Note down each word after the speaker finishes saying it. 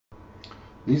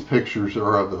These pictures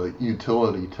are of a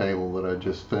utility table that I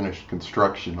just finished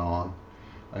construction on.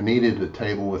 I needed a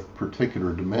table with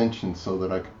particular dimensions so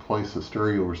that I could place a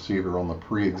stereo receiver on the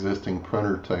pre-existing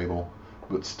printer table,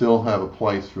 but still have a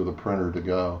place for the printer to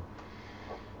go.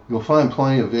 You'll find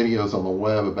plenty of videos on the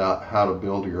web about how to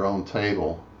build your own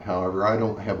table. However, I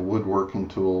don't have woodworking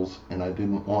tools and I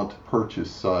didn't want to purchase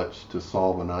such to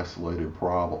solve an isolated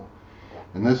problem.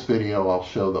 In this video, I'll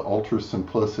show the ultra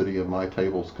simplicity of my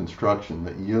table's construction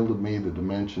that yielded me the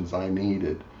dimensions I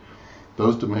needed.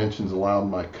 Those dimensions allowed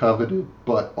my coveted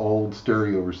but old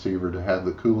stereo receiver to have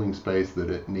the cooling space that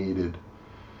it needed,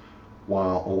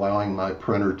 while allowing my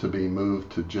printer to be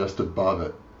moved to just above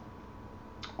it.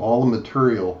 All the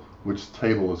material which the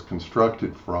table is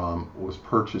constructed from was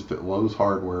purchased at Lowe's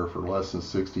Hardware for less than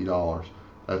 $60.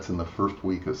 That's in the first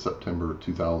week of September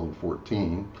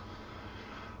 2014.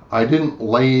 I didn't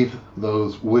lathe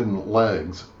those wooden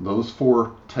legs. Those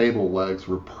 4 table legs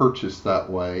were purchased that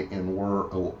way and were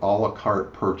a la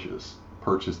carte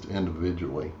purchased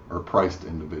individually, or priced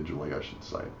individually, I should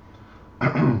say.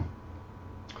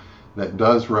 That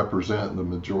does represent the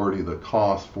majority of the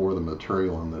cost for the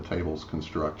material in the table's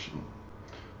construction.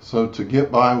 So to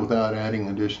get by without adding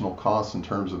additional costs in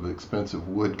terms of expensive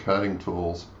wood cutting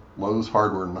tools, Lowe's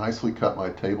Hardware nicely cut my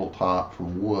tabletop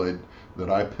from wood that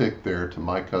I picked there to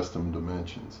my custom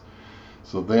dimensions.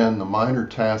 So then the minor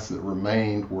tasks that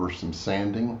remained were some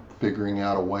sanding, figuring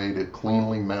out a way to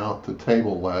cleanly mount the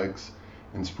table legs,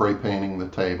 and spray painting the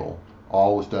table.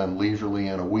 All was done leisurely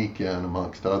in a weekend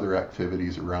amongst other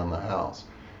activities around the house.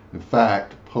 In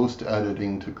fact,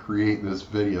 post-editing to create this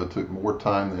video took more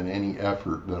time than any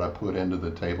effort that I put into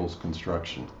the table's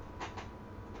construction.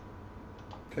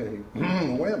 Okay,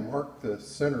 the way I marked the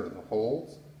center of the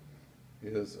holes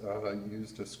is I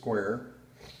used a square.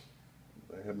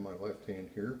 I have my left hand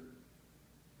here,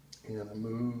 and I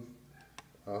move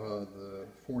the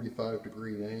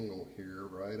 45-degree angle here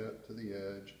right up to the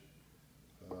edge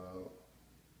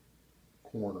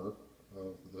corner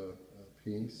of the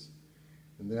piece,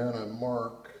 and then I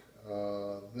mark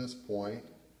this point,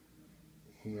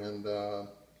 and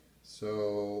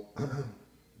so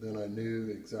then I knew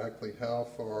exactly how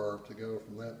far to go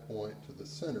from that point to the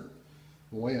center.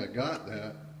 The way I got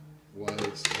that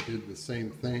was I did the same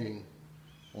thing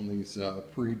on these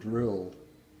pre-drilled.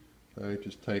 I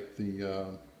just take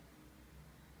the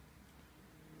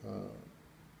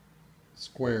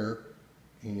square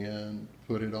and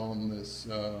put it on this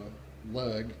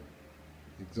leg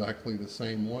exactly the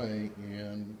same way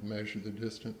and measure the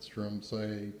distance from,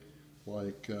 say,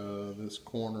 like this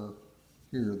corner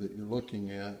here that you're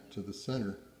looking at to the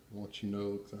center. Once you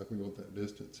know exactly what that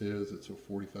distance is, it's a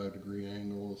 45-degree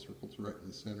angle, the circle's right in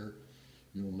the center,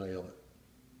 you'll nail it.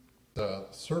 The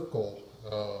circle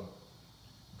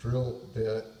drill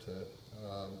bit to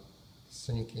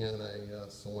sink in a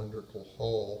cylindrical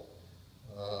hole.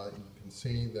 You can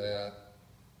see that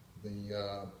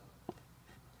the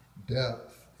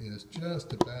depth is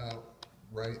just about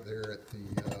right there at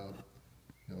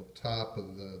the top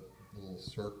of the little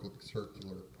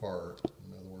circular part.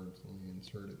 In other words, when you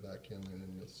insert it back in there,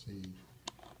 then you'll see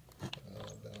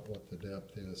about what the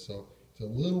depth is. So it's a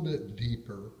little bit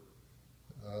deeper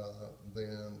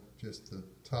than just the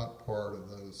top part of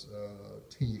those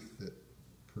teeth that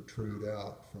protrude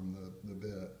out from the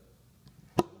bit.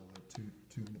 The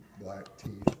two black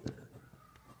teeth there.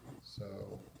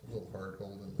 So it's a little hard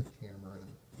holding the camera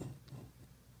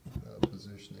and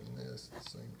positioning this at the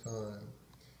same time.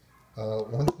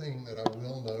 One thing that I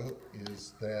will note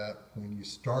is that when you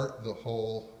start the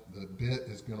hole, the bit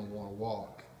is going to want to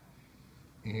walk.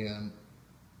 And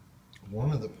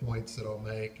one of the points that I'll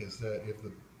make is that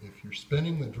if you're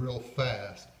spinning the drill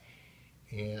fast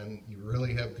and you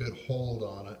really have good hold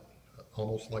on it,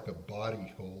 almost like a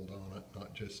body hold on it,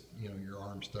 not just your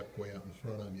arm stuck way out in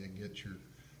front of you, get your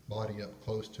body up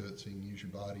close to it so you can use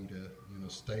your body to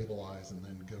stabilize and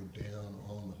then go down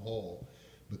on the hole.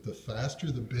 But the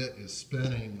faster the bit is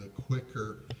spinning, the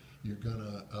quicker you're going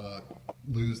to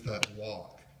lose that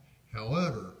walk.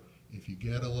 However, if you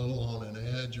get a little on an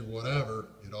edge or whatever,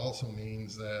 it also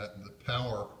means that the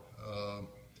power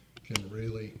can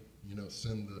really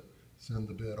send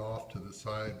the bit off to the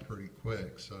side pretty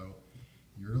quick. So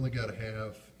you really got to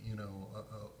have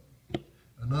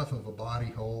enough of a body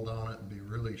hold on it and be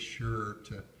really sure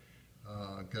to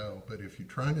go. But if you're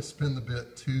trying to spin the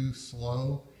bit too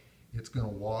slow, it's going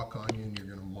to walk on you and you're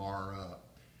going to mar up.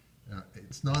 Now,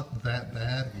 it's not that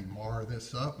bad if you mar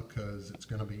this up because it's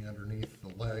going to be underneath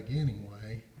the leg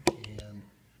anyway, and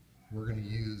we're going to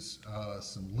use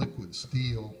some liquid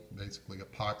steel, basically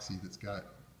epoxy that's got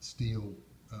steel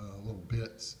little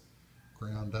bits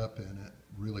ground up in it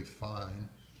really fine.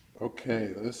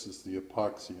 Okay, this is the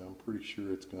epoxy. I'm pretty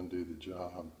sure it's going to do the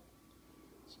job.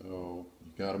 So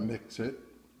you got to mix it.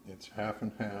 It's half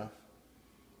and half.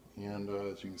 And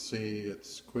as you can see,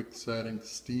 it's quick setting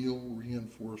steel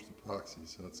reinforced epoxy.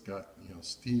 So it's got,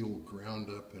 steel ground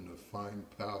up into fine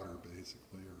powder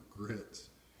basically, or grits.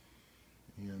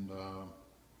 And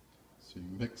so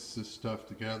you mix this stuff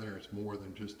together. It's more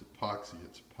than just epoxy.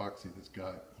 It's epoxy that's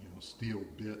got, steel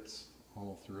bits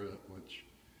all through it, which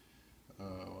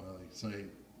they say,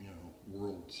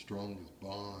 world's strongest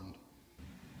bond.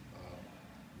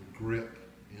 The grip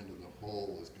into the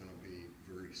hull is going to be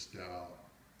very stout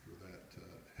for that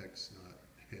hex nut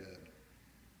head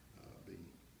being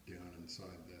down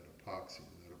inside that epoxy.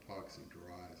 When that epoxy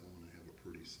dries, I'm going to have a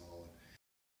pretty solid.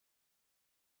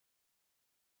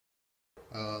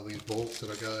 These bolts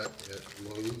that I got at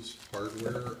Lowe's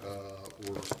Hardware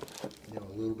were,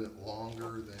 a little bit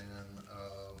longer than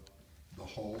the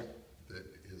hull that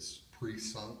is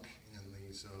pre-sunk in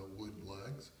these wood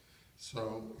legs.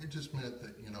 So it just meant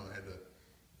that, I had to,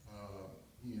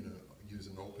 use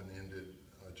an open-ended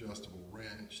adjustable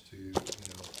wrench to,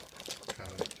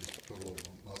 kind of just put a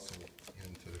little muscle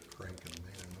into cranking them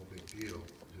in. No big deal.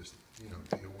 Just, be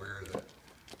aware that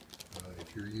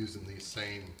if you're using these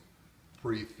same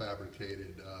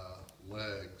prefabricated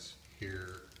legs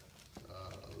here,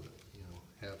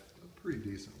 have a pretty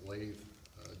decent lathe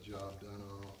job done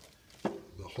on.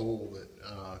 The hole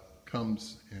that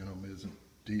comes in them isn't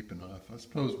deep enough. I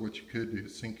suppose what you could do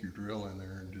is sink your drill in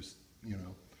there and just,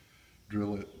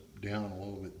 drill it down a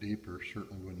little bit deeper.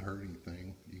 Certainly wouldn't hurt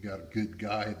anything. You got a good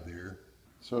guide there.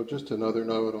 So just another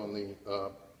note on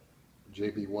the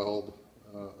JB Weld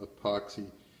epoxy.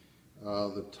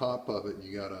 The top of it,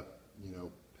 you gotta,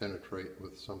 penetrate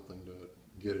with something to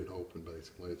get it open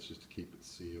basically. It's just to keep it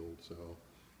sealed. So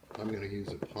I'm going to use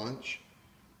a punch.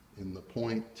 And the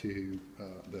point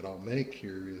that I'll make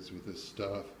here is with this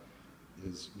stuff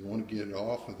is you want to get it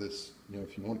off of this,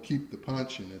 if you want to keep the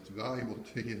punch and it's valuable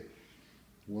to you,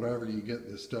 whatever you get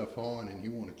this stuff on and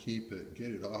you want to keep it, get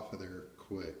it off of there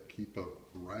quick. Keep a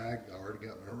rag. I already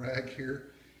got my rag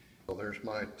here. Well, there's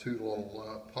my two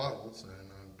little puddles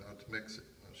and I'm about to mix it.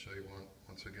 I'll show you one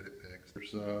once I get it mixed.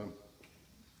 There's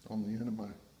on the end of my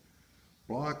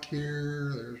block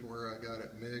here, there's where I got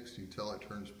it mixed. You can tell it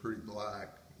turns pretty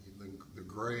black. The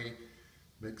gray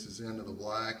mixes into the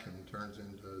black and turns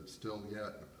into still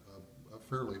yet a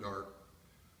fairly dark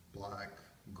black,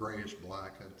 grayish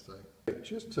black, I'd say.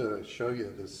 Just to show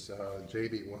you this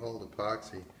JB Weld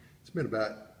epoxy, it's been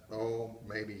about,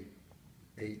 maybe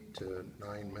 8 to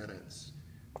 9 minutes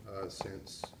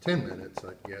since, 10 minutes,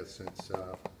 I guess, since,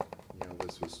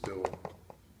 this was still,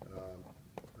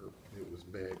 or it was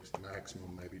mixed,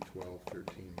 maximum maybe 12,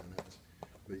 13 minutes.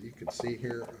 But you can see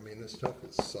here, this stuff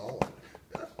is solid.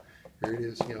 Here it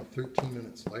is, 13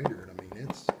 minutes later, and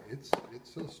it's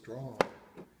so strong.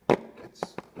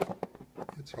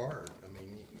 It's hard.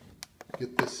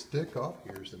 Get this stick off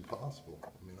here is impossible.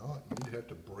 You'd have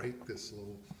to break this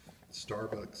little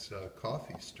Starbucks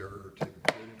coffee stirrer to get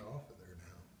it off of there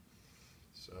now.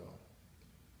 So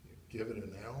you give it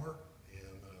an hour,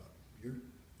 and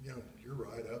you're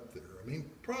right up there.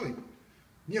 Probably,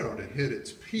 to hit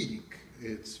its peak,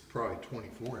 it's probably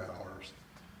 24 hours,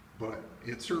 but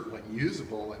it's certainly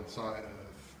usable inside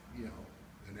of,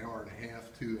 an hour and a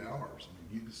half, 2 hours.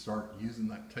 You can start using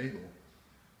that table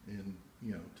in,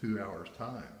 2 hours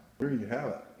time. There you have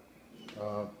it.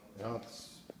 Now it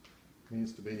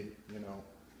needs to be,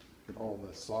 get all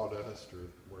the sawdust or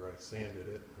where I sanded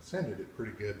it. I sanded it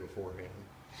pretty good beforehand,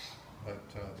 but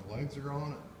the legs are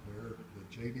on it.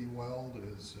 The JB Weld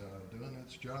is doing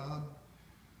its job.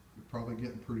 They're probably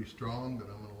getting pretty strong, but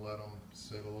I'm going to let them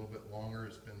sit a little bit longer.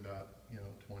 It's been about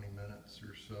 20 minutes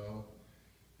or so,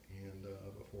 and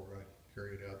before I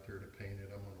carry it out there to paint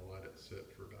it, I'm going to let it sit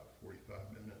for about 45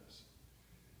 minutes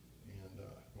and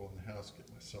go in the house, get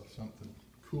myself something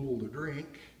cool to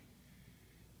drink.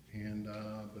 And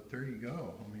but there you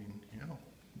go.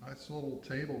 Nice little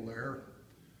table there,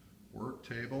 work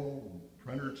table,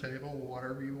 printer table,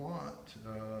 whatever you want,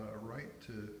 right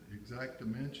to exact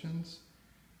dimensions.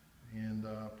 And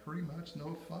pretty much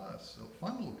no fuss. So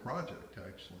fun little project,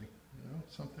 actually.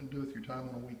 Something to do with your time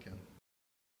on the weekend.